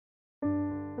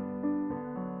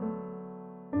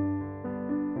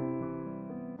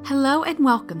Hello and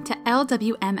welcome to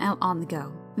LWML On The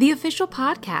Go, the official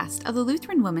podcast of the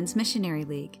Lutheran Women's Missionary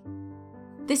League.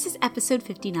 This is episode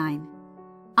 59.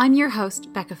 I'm your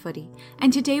host, Becca Footy,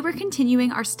 and today we're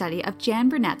continuing our study of Jan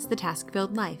Burnett's The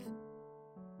Task-Filled Life.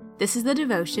 This is the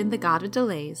devotion, The God of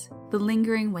Delays, The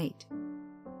Lingering Wait.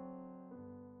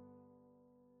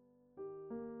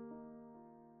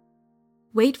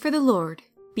 Wait for the Lord,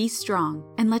 be strong,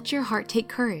 and let your heart take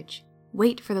courage.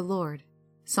 Wait for the Lord.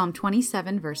 Psalm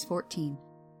 27, verse 14.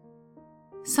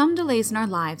 Some delays in our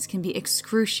lives can be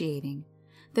excruciating.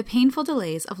 The painful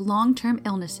delays of long-term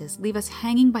illnesses leave us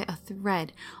hanging by a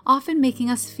thread, often making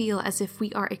us feel as if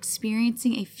we are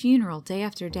experiencing a funeral day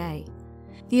after day.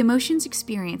 The emotions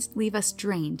experienced leave us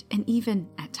drained and even,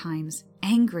 at times,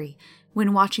 angry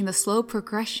when watching the slow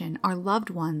progression our loved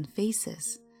one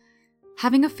faces.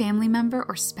 Having a family member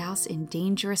or spouse in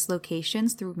dangerous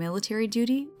locations through military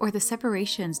duty or the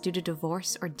separations due to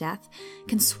divorce or death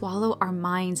can swallow our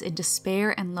minds in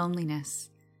despair and loneliness.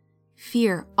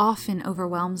 Fear often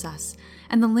overwhelms us,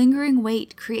 and the lingering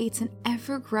wait creates an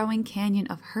ever-growing canyon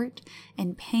of hurt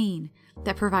and pain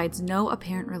that provides no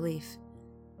apparent relief.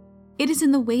 It is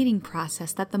in the waiting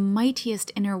process that the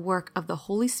mightiest inner work of the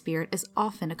Holy Spirit is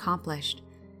often accomplished.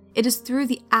 It is through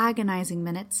the agonizing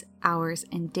minutes, hours,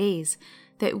 and days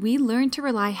that we learn to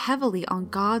rely heavily on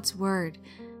God's Word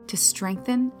to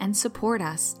strengthen and support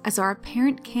us as our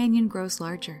apparent canyon grows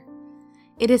larger.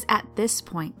 It is at this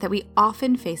point that we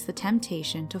often face the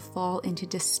temptation to fall into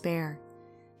despair.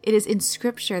 It is in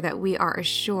Scripture that we are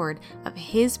assured of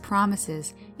His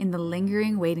promises in the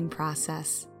lingering waiting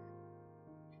process.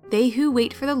 They who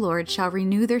wait for the Lord shall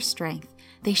renew their strength.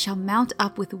 They shall mount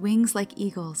up with wings like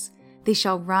eagles. They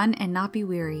shall run and not be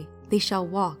weary. They shall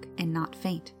walk and not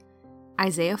faint.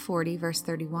 Isaiah 40, verse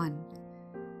 31.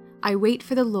 I wait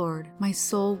for the Lord, my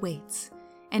soul waits,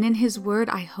 and in His word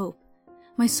I hope.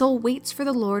 My soul waits for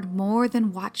the Lord more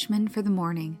than watchmen for the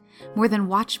morning, more than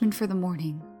watchmen for the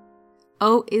morning.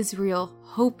 O Israel,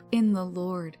 hope in the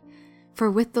Lord.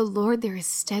 For with the Lord there is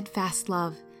steadfast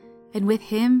love, and with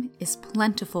Him is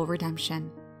plentiful redemption.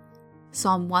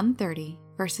 Psalm 130,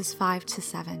 verses 5 to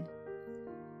 7.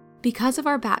 Because of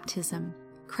our baptism,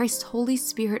 Christ's Holy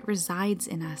Spirit resides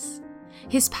in us.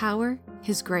 His power,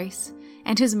 His grace,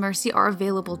 and His mercy are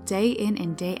available day in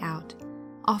and day out,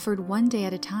 offered one day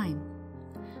at a time.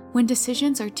 When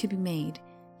decisions are to be made,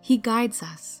 He guides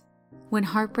us. When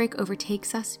heartbreak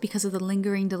overtakes us because of the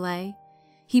lingering delay,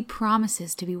 He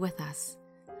promises to be with us.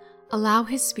 Allow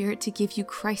His Spirit to give you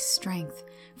Christ's strength,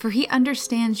 for He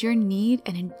understands your need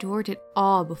and endured it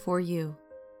all before you,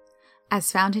 as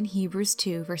found in Hebrews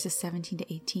 2, verses 17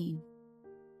 to 18.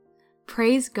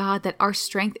 Praise God that our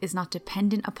strength is not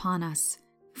dependent upon us,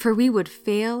 for we would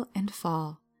fail and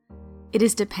fall. It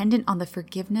is dependent on the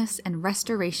forgiveness and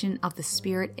restoration of the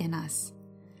Spirit in us.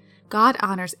 God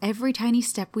honors every tiny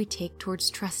step we take towards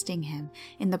trusting Him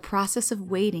in the process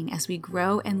of waiting as we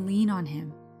grow and lean on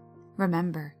Him.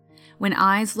 Remember, when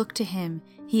eyes look to Him,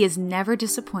 He is never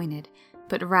disappointed,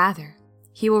 but rather,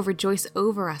 He will rejoice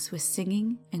over us with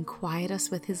singing and quiet us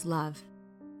with His love,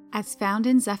 as found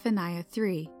in Zephaniah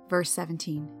 3, verse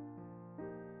 17.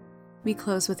 We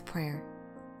close with prayer.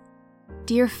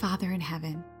 Dear Father in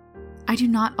heaven, I do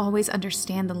not always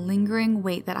understand the lingering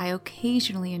wait that I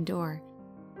occasionally endure.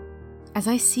 As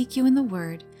I seek You in the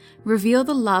Word, reveal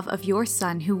the love of Your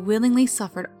Son who willingly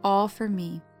suffered all for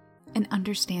me and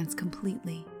understands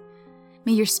completely.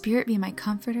 May Your Spirit be my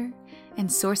comforter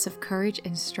and source of courage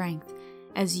and strength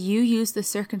as You use the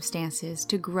circumstances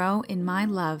to grow in my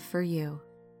love for You.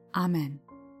 Amen.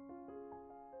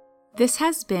 This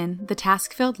has been The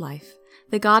Task-Filled Life,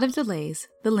 The God of Delays,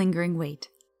 The Lingering Wait.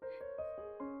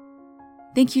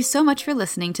 Thank you so much for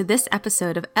listening to this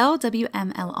episode of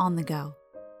LWML On The Go.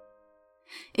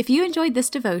 If you enjoyed this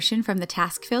devotion from The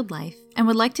Task-Filled Life and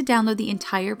would like to download the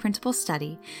entire printable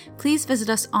study, please visit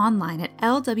us online at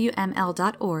lwml.org/life.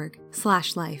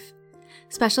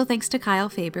 Special thanks to Kyle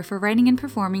Faber for writing and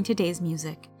performing today's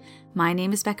music. My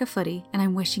name is Becca Footy, and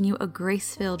I'm wishing you a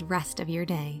grace-filled rest of your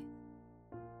day.